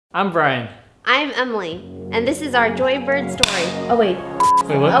I'm Brian. I'm Emily, and this is our Joybird story. Oh wait.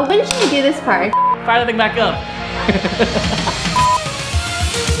 Wait, what? Oh, when should we do this part? Fire the thing back up.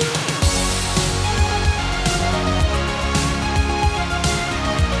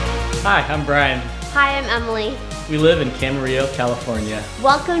 Hi, I'm Brian. Hi, I'm Emily. We live in Camarillo, California.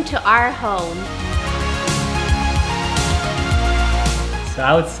 Welcome to our home. So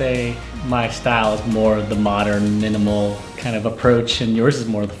I would say my style is more the modern, minimal kind of approach, and yours is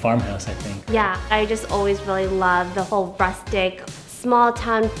more the farmhouse, I think. Yeah, I just always really love the whole rustic, small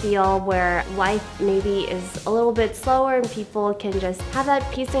town feel where life maybe is a little bit slower and people can just have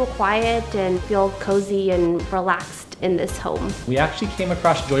that peace and quiet and feel cozy and relaxed in this home. We actually came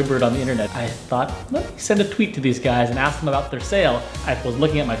across Joybird on the internet. I thought, let me send a tweet to these guys and ask them about their sale. I was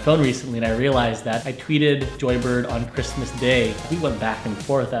looking at my phone recently and I realized that I tweeted Joybird on Christmas Day. We went back and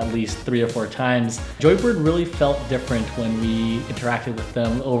forth at least 3 or 4 times. Joybird really felt different when we interacted with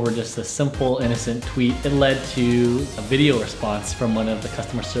them over just a simple, innocent tweet. It led to a video response from one of the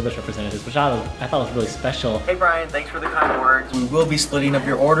customer service representatives, which I thought was really special. Hey Brian, thanks for the kind words. We will be splitting up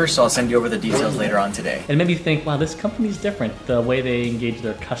your order, so I'll send you over the details later on today. It made me think, wow, this company's different. The way they engage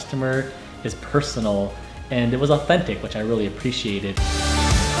their customer is personal, and it was authentic, which I really appreciated.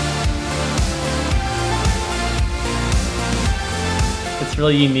 It's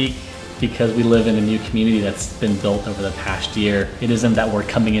really unique because we live in a new community that's been built over the past year. It isn't that we're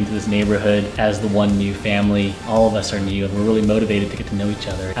coming into this neighborhood as the one new family. All of us are new and we're really motivated to get to know each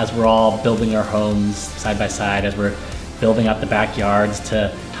other. As we're all building our homes side by side, as we're building out the backyards,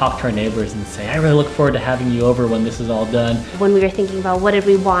 to talk to our neighbors and say, I really look forward to having you over when this is all done. When we were thinking about what did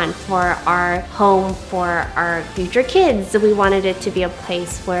we want for our home, for our future kids, we wanted it to be a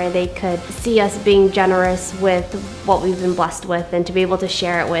place where they could see us being generous with what we've been blessed with and to be able to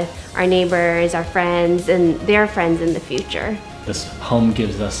share it with our neighbors, our friends, and their friends in the future. This home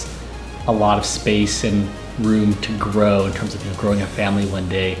gives us a lot of space and room to grow in terms of growing a family one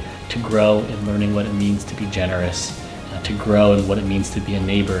day, to grow in learning what it means to be generous, to grow in what it means to be a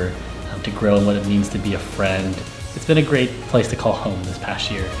neighbor, to grow in what it means to be a friend. It's been a great place to call home this past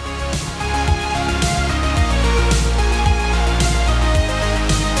year.